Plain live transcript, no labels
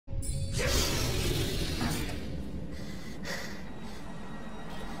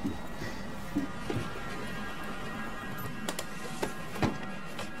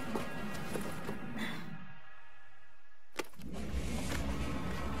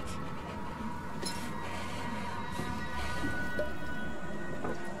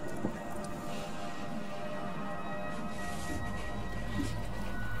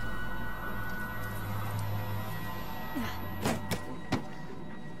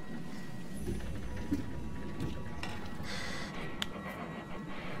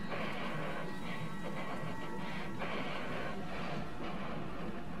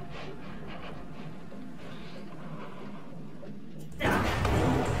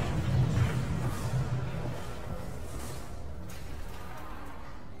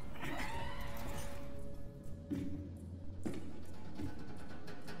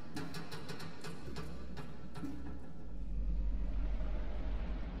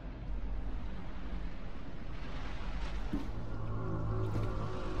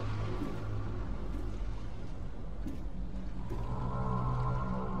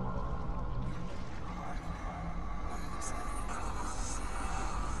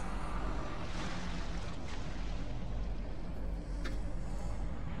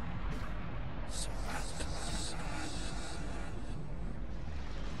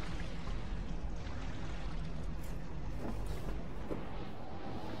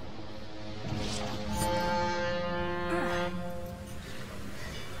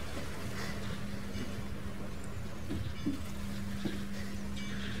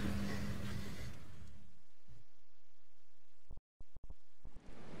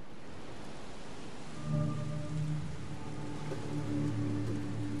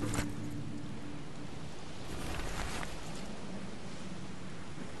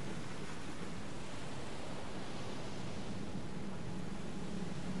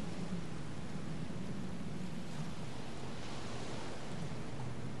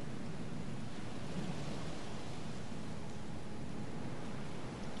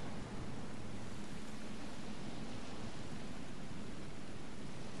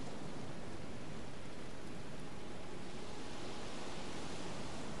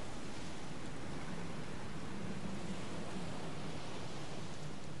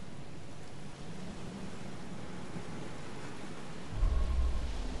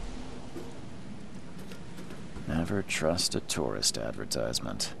Never trust a tourist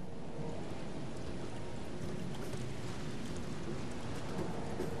advertisement.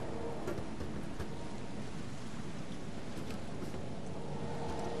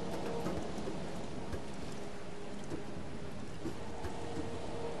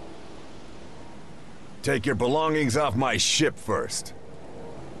 Take your belongings off my ship first.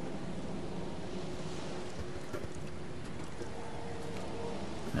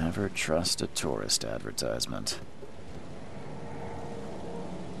 Never trust a tourist advertisement.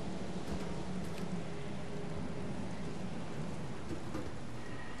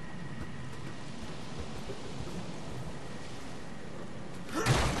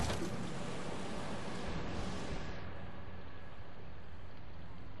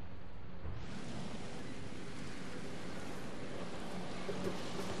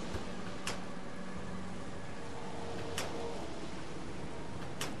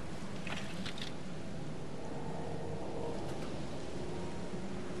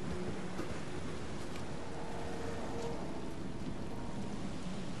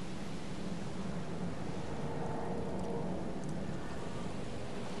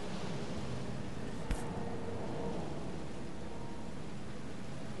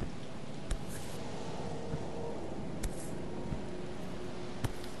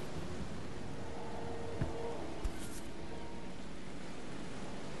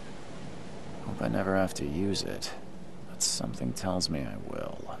 I never have to use it, but something tells me I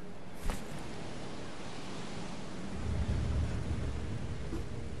will.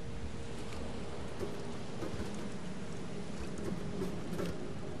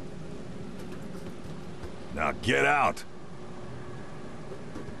 Now get out!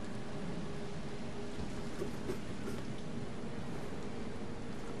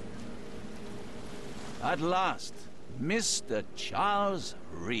 At last, Mr. Charles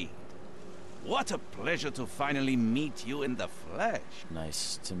Reed. What a pleasure to finally meet you in the flesh.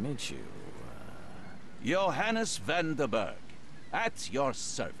 Nice to meet you. Johannes Vanderberg, at your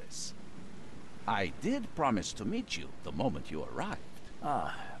service. I did promise to meet you the moment you arrived.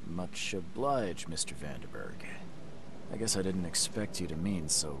 Ah, much obliged, Mr. Vanderberg. I guess I didn't expect you to mean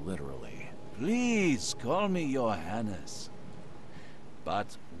so literally. Please call me Johannes.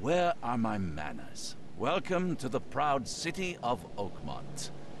 But where are my manners? Welcome to the proud city of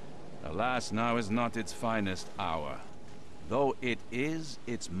Oakmont. Alas, now is not its finest hour, though it is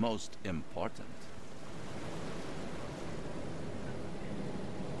its most important.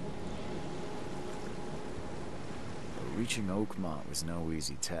 Reaching Oakmont was no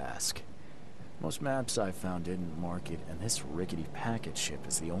easy task. Most maps I found didn't mark it, and this rickety packet ship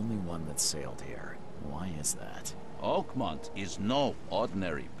is the only one that sailed here. Why is that? Oakmont is no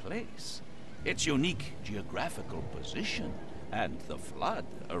ordinary place. Its unique geographical position and the flood,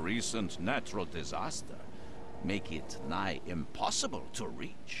 a recent natural disaster, make it nigh impossible to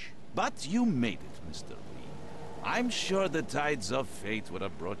reach. But you made it, Mr. Reed. I'm sure the tides of fate would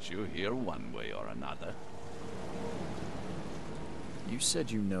have brought you here one way or another. You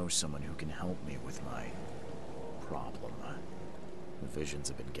said you know someone who can help me with my problem. The visions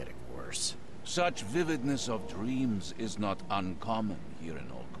have been getting worse. Such vividness of dreams is not uncommon here in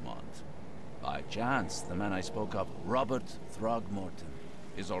Oakmont. By chance, the man I spoke of, Robert Throgmorton,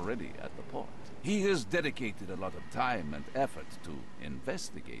 is already at the port. He has dedicated a lot of time and effort to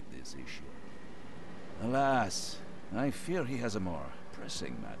investigate this issue. Alas, I fear he has a more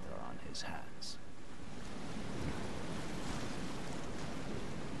pressing matter on his hands.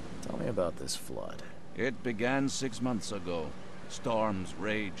 Tell me about this flood. It began 6 months ago. Storms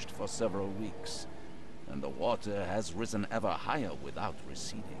raged for several weeks, and the water has risen ever higher without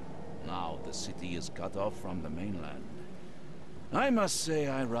receding. Now the city is cut off from the mainland. I must say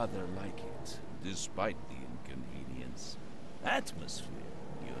I rather like it, despite the inconvenience. Atmosphere,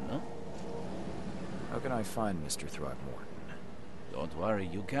 you know? How can I find Mr. Throgmorton? Don't worry,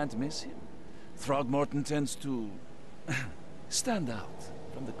 you can't miss him. Throgmorton tends to stand out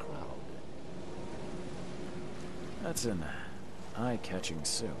from the crowd. That's an eye-catching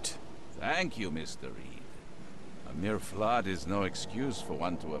suit. Thank you, Mr. Reed. A mere flood is no excuse for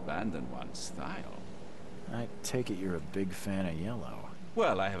one to abandon one's style. I take it you're a big fan of yellow.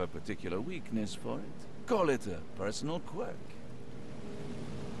 Well, I have a particular weakness for it. Call it a personal quirk.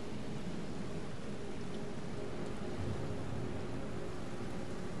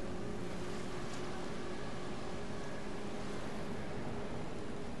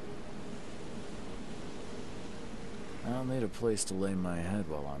 I'll need a place to lay my head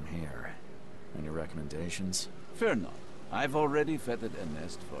while I'm here. Any recommendations? Fear not. I've already fettered a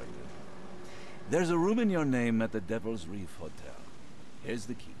nest for you. There's a room in your name at the Devil's Reef Hotel. Here's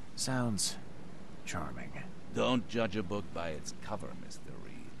the key. Sounds charming. Don't judge a book by its cover, Mr.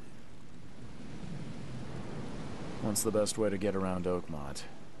 Reed. What's the best way to get around Oakmont?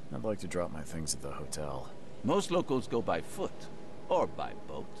 I'd like to drop my things at the hotel. Most locals go by foot, or by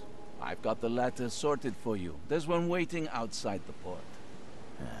boat. I've got the latter sorted for you. There's one waiting outside the port.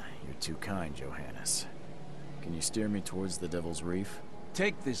 You're too kind, Johannes. Can you steer me towards the Devil's Reef?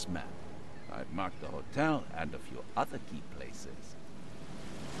 Take this map. I've marked the hotel and a few other key places.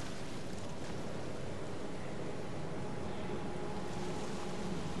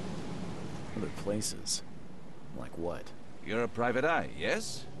 Other places? Like what? You're a private eye,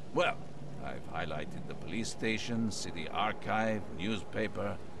 yes? Well, I've highlighted the police station, city archive,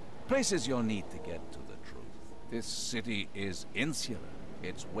 newspaper. Places you'll need to get to the truth. This city is insular,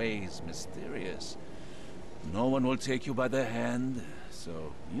 its ways mysterious. No one will take you by the hand,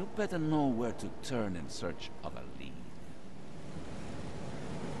 so you better know where to turn in search of a lead.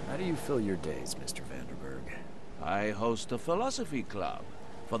 How do you fill your days, Mr. Vanderberg? I host a philosophy club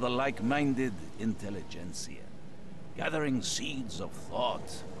for the like-minded intelligentsia, gathering seeds of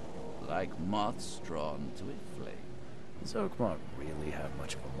thought, like moths drawn to a flame. Does Oakmont really have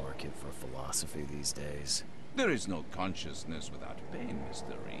much of a market for philosophy these days? There is no consciousness without pain,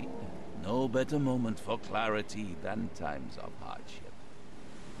 Mr. Reed. No better moment for clarity than times of hardship.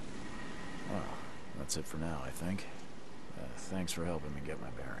 Well, that's it for now, I think. Thanks for helping me get my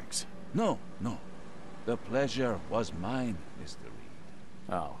bearings. No. The pleasure was mine, Mr. Reed.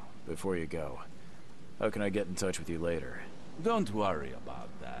 Oh, before you go, how can I get in touch with you later? Don't worry about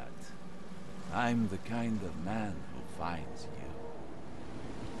that. I'm the kind of man who finds you.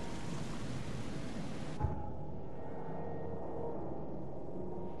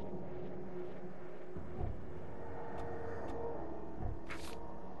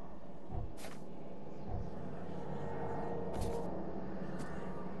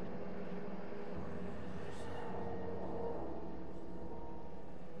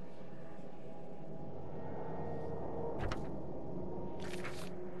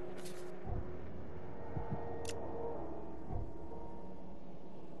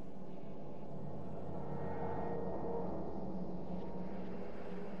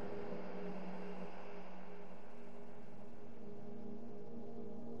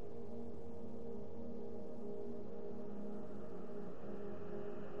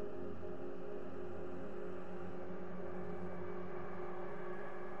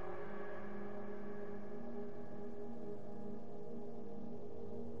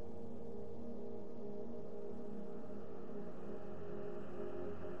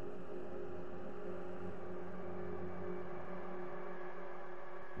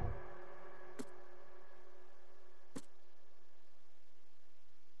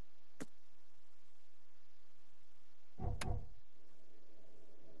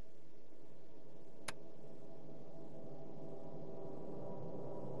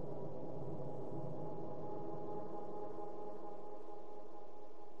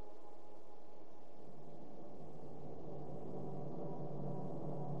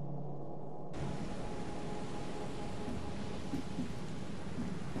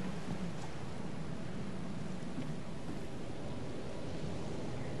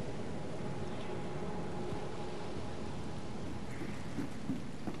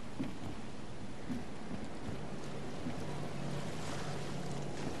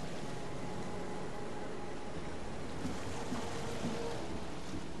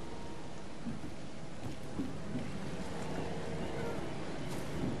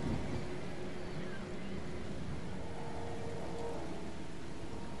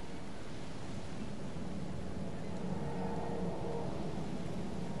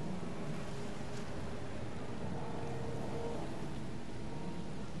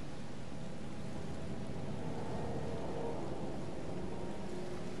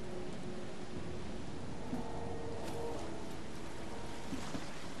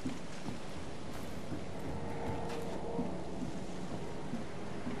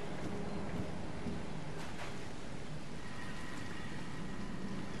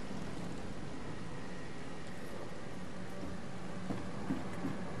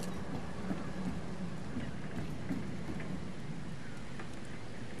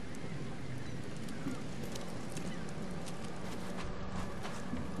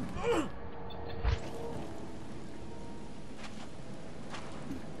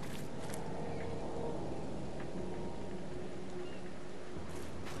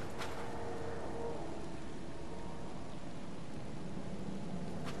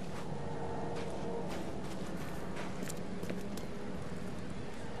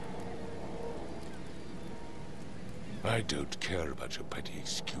 I don't care about your petty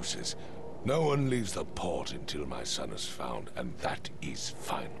excuses. No one leaves the port until my son is found, and that is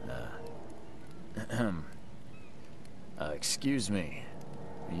final. Excuse me.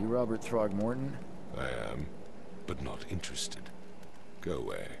 Are you Robert Throgmorton? I am, but not interested. Go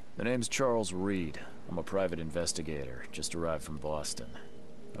away. The name's Charles Reed. I'm a private investigator, just arrived from Boston.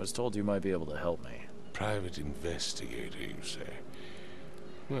 I was told you might be able to help me. Private investigator, you say?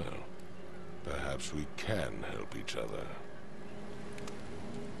 Well, perhaps we can help each other.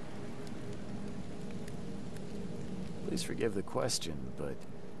 Please forgive the question, but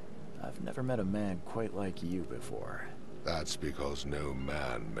I've never met a man quite like you before. That's because no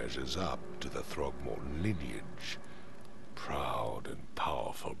man measures up to the Throgmorton lineage. Proud and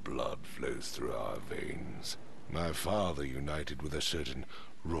powerful blood flows through our veins. My father united with a certain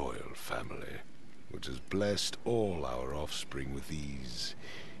royal family, which has blessed all our offspring with these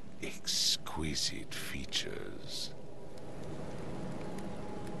exquisite features.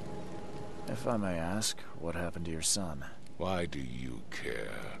 If I may ask, what happened to your son? Why do you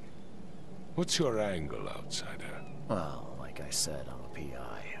care? What's your angle, outsider? Well, like I said, I'm a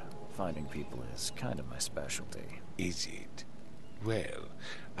PI. Finding people is kind of my specialty. Is it? Well,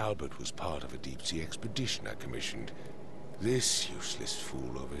 Albert was part of a deep-sea expedition I commissioned. This useless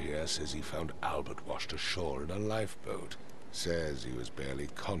fool over here says he found Albert washed ashore in a lifeboat. Says he was barely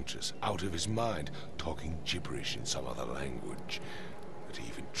conscious, out of his mind, talking gibberish in some other language. That he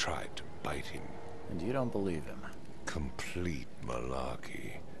even tried to bite him. And you don't believe him? Complete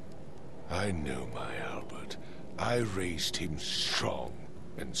malarkey. I know my Albert. I raised him strong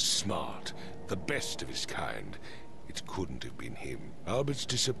and smart, the best of his kind. It couldn't have been him. Albert's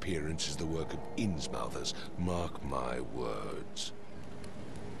disappearance is the work of Innsmouthers, mark my words.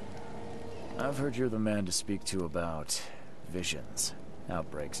 I've heard you're the man to speak to about visions,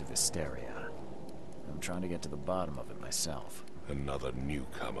 outbreaks of hysteria. I'm trying to get to the bottom of it myself. Another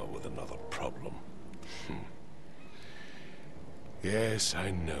newcomer with another problem. Yes,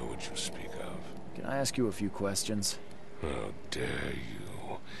 I know what you speak of. Can I ask you a few questions? How dare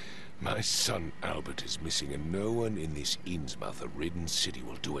you? My son Albert is missing, and no one in this Innsmouther-ridden city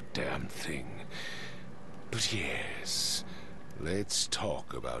will do a damn thing. But yes, let's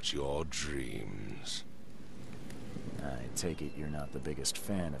talk about your dreams. I take it you're not the biggest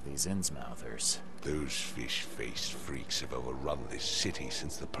fan of these Innsmouthers. Those fish-faced freaks have overrun this city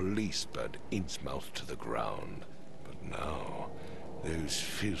since the police burned Innsmouth to the ground. But now, those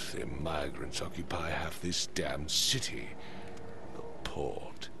filthy migrants occupy half this damned city. The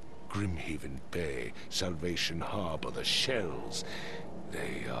port, Grimhaven Bay, Salvation Harbor, the shells,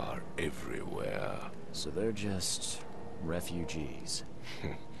 they are everywhere. So they're just refugees?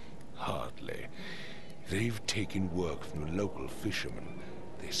 Hardly. They've taken work from the local fishermen.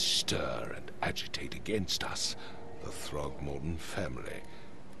 They stir and agitate against us, the Throgmorton family.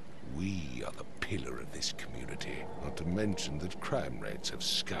 We are the pillar of this community, not to mention that crime rates have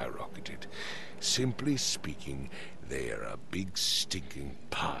skyrocketed. Simply speaking, they are a big stinking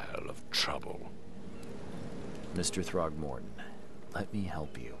pile of trouble. Mr. Throgmorton, let me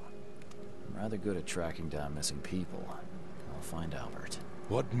help you. I'm rather good at tracking down missing people. I'll find Albert.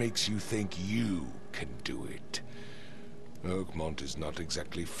 What makes you think you can do it? Oakmont is not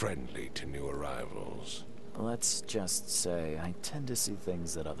exactly friendly to new arrivals. Let's just say I tend to see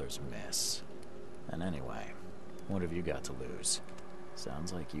things that others miss. And anyway, what have you got to lose?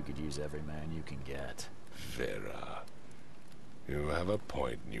 Sounds like you could use every man you can get. Vera. You have a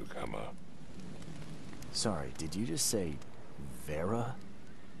point, newcomer. Sorry, did you just say Vera?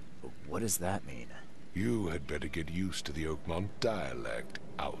 What does that mean? You had better get used to the Oakmont dialect,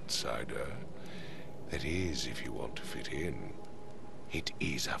 outsider. That is, if you want to fit in. It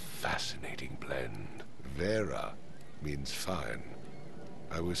is a fascinating blend. Vera means fine.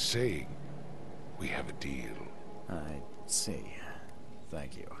 I was saying, we have a deal. I see.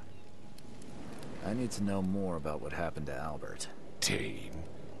 Thank you. I need to know more about what happened to Albert. Dane,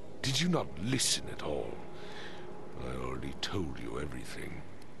 did you not listen at all? I already told you everything.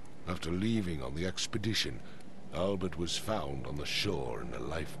 After leaving on the expedition, Albert was found on the shore in a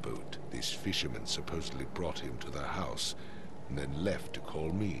lifeboat. This fisherman supposedly brought him to their house, and then left to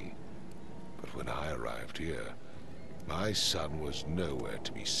call me. But when I arrived here, my son was nowhere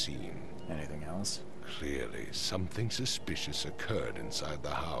to be seen. Anything else? Clearly, something suspicious occurred inside the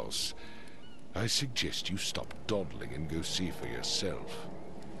house. I suggest you stop dawdling and go see for yourself.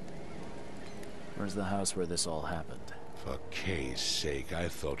 Where's the house where this all happened? For Kay's sake, I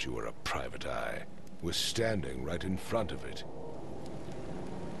thought you were a private eye. We're standing right in front of it.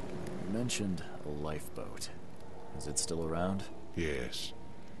 You mentioned a lifeboat. Is it still around? Yes.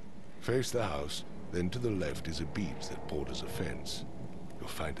 Face the house, then to the left is a beach that borders a fence. You'll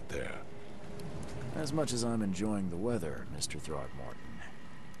find it there. As much as I'm enjoying the weather, Mr. Throgmorton,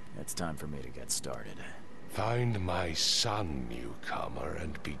 it's time for me to get started. Find my son, newcomer,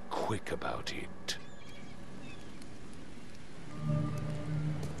 and be quick about it.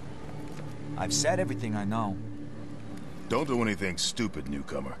 I've said everything I know. Don't do anything stupid,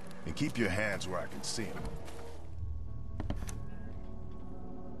 newcomer. And keep your hands where I can see them.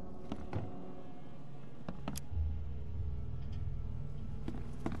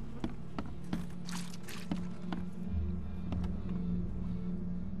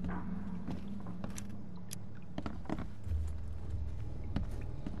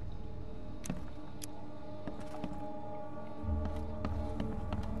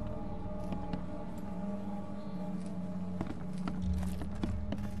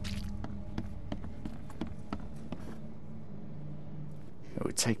 It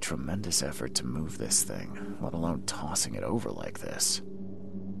would take tremendous effort to move this thing, let alone tossing it over like this.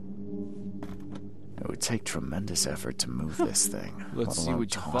 It would take tremendous effort to move this thing, Let's let see alone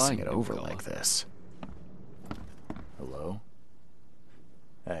what you tossing find, it over newcomer. like this. Hello?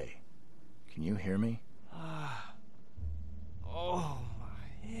 Hey, can you hear me? Oh,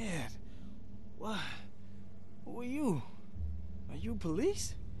 my head. What? Who are you? Are you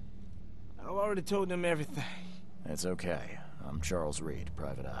police? I've already told them everything. It's okay. I'm Charles Reed,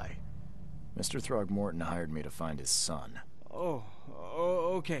 Private Eye. Mr. Throgmorton hired me to find his son. Oh,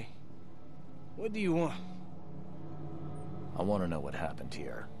 okay. What do you want? I want to know what happened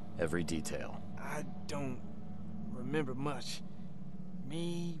here. Every detail. I don't remember much.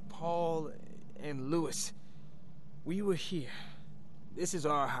 Me, Paul, and Lewis. We were here. This is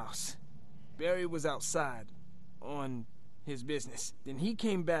our house. Barry was outside, on his business. Then he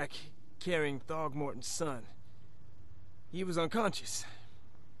came back carrying Throgmorton's son. He was unconscious,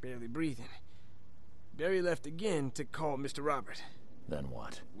 barely breathing. Barry left again to call Mr. Robert. Then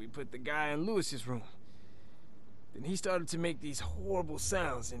what? We put the guy in Lewis's room. Then he started to make these horrible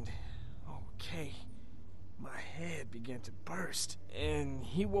sounds and... okay, my head began to burst. And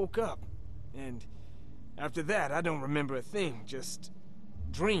he woke up. And after that, I don't remember a thing, just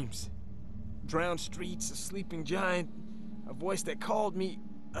dreams. Drowned streets, a sleeping giant, a voice that called me...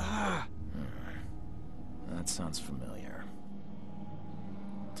 That sounds familiar.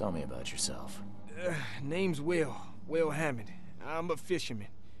 Tell me about yourself. Name's Will Hammond. I'm a fisherman.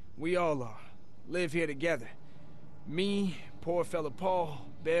 We all are. Live here together. Me, poor fella Paul,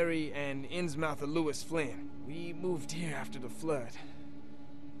 Barry, and Innsmouther Lewis Flynn. We moved here after the flood.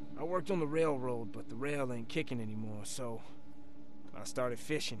 I worked on the railroad, but the rail ain't kicking anymore, so I started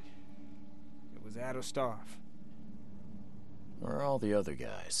fishing. It was add or starve. Where are all the other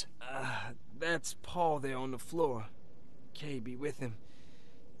guys? That's Paul there on the floor. Kay be with him.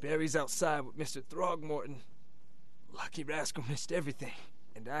 Barry's outside with Mr. Throgmorton. Lucky rascal missed everything.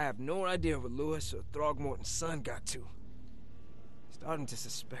 And I have no idea what Lewis or Throgmorton's son got to. Starting to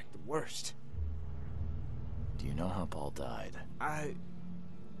suspect the worst. Do you know how Paul died? I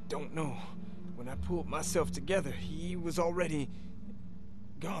don't know. When I pulled myself together, he was already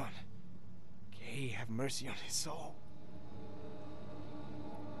gone. Kay have mercy on his soul.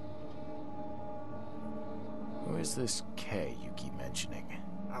 Who is this K you keep mentioning?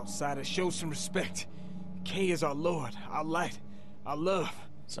 Outsider, show some respect. Kay is our lord, our light, our love.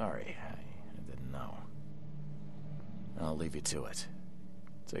 Sorry, I didn't know. I'll leave you to it.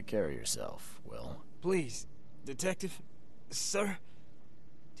 Take care of yourself, Will. Please, detective, sir,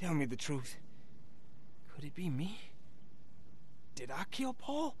 tell me the truth. Could it be me? Did I kill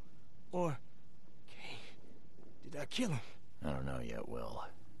Paul? Or, Kay, did I kill him? I don't know yet, Will.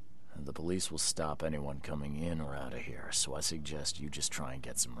 The police will stop anyone coming in or out of here, so I suggest you just try and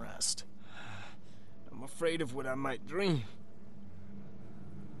get some rest. I'm afraid of what I might dream.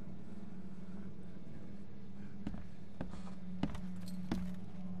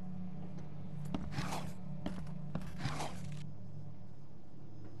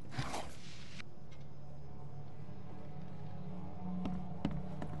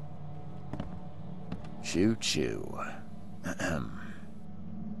 Choo-choo. Ahem.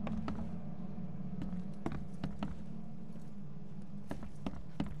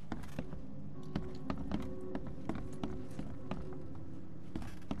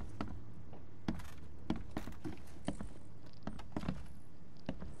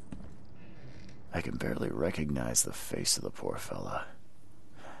 I can barely recognize the face of the poor fella.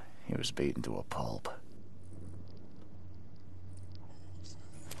 He was beaten to a pulp.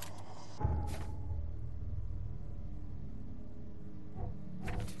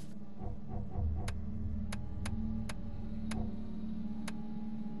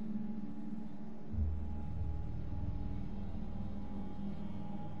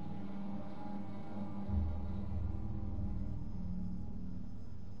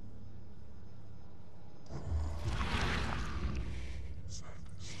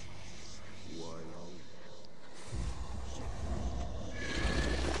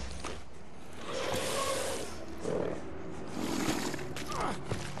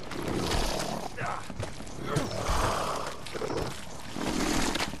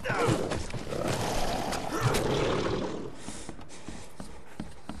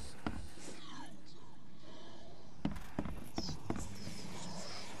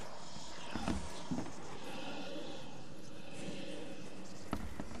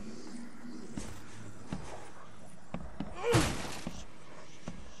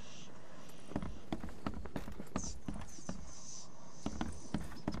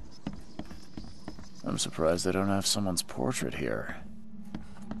 I'm surprised they don't have someone's portrait here.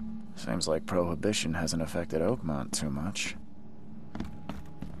 Seems like Prohibition hasn't affected Oakmont too much.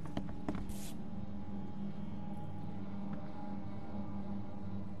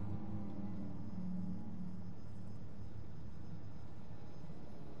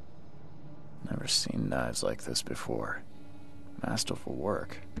 Never seen knives like this before. Masterful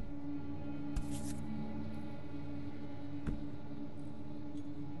work.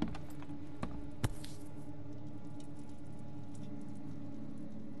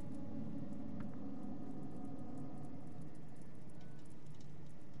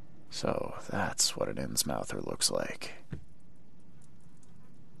 So, that's what an Innsmouther looks like.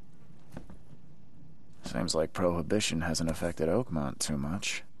 Seems like Prohibition hasn't affected Oakmont too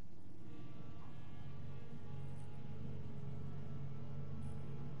much.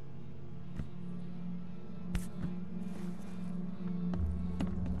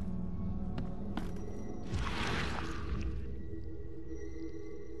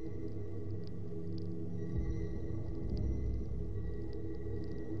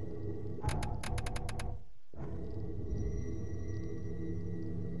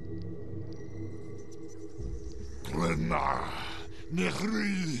 Glenna,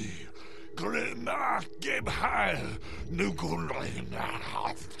 Nehri, Glenna, Gebheil, Nukulina,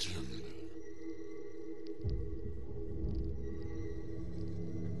 Haften.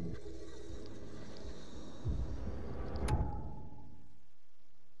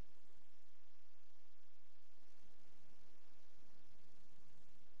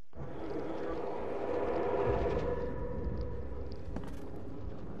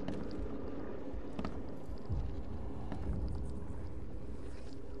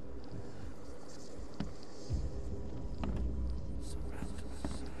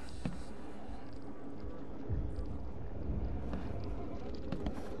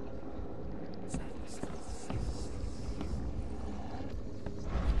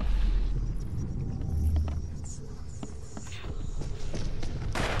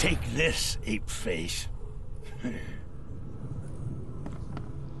 Take this, ape-face.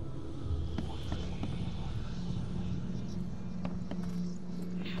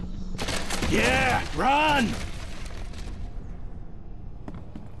 Yeah, run!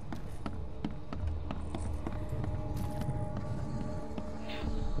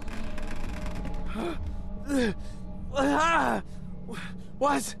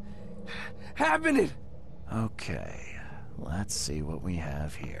 What's happening? Okay, let's see what we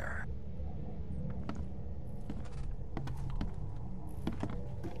have here.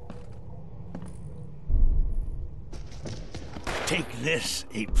 Take this,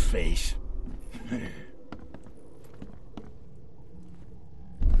 ape-face.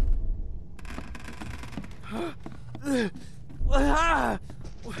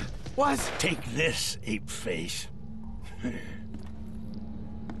 What? Take this, ape-face.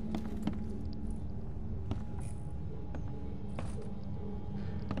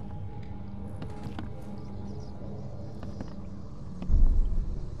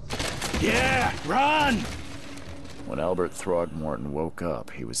 Yeah, run! When Albert Throgmorton woke up,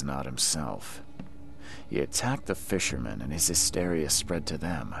 he was not himself. He attacked the fishermen, and his hysteria spread to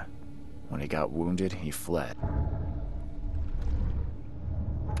them. When he got wounded, he fled.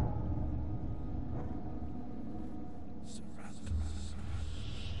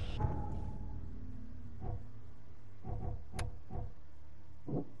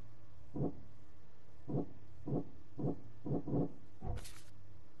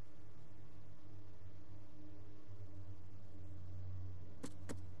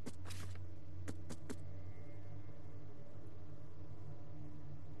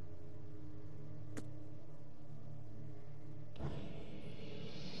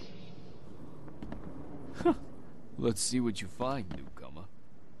 Let's see what you find, newcomer.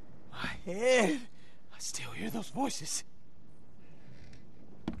 My head. I still hear those voices.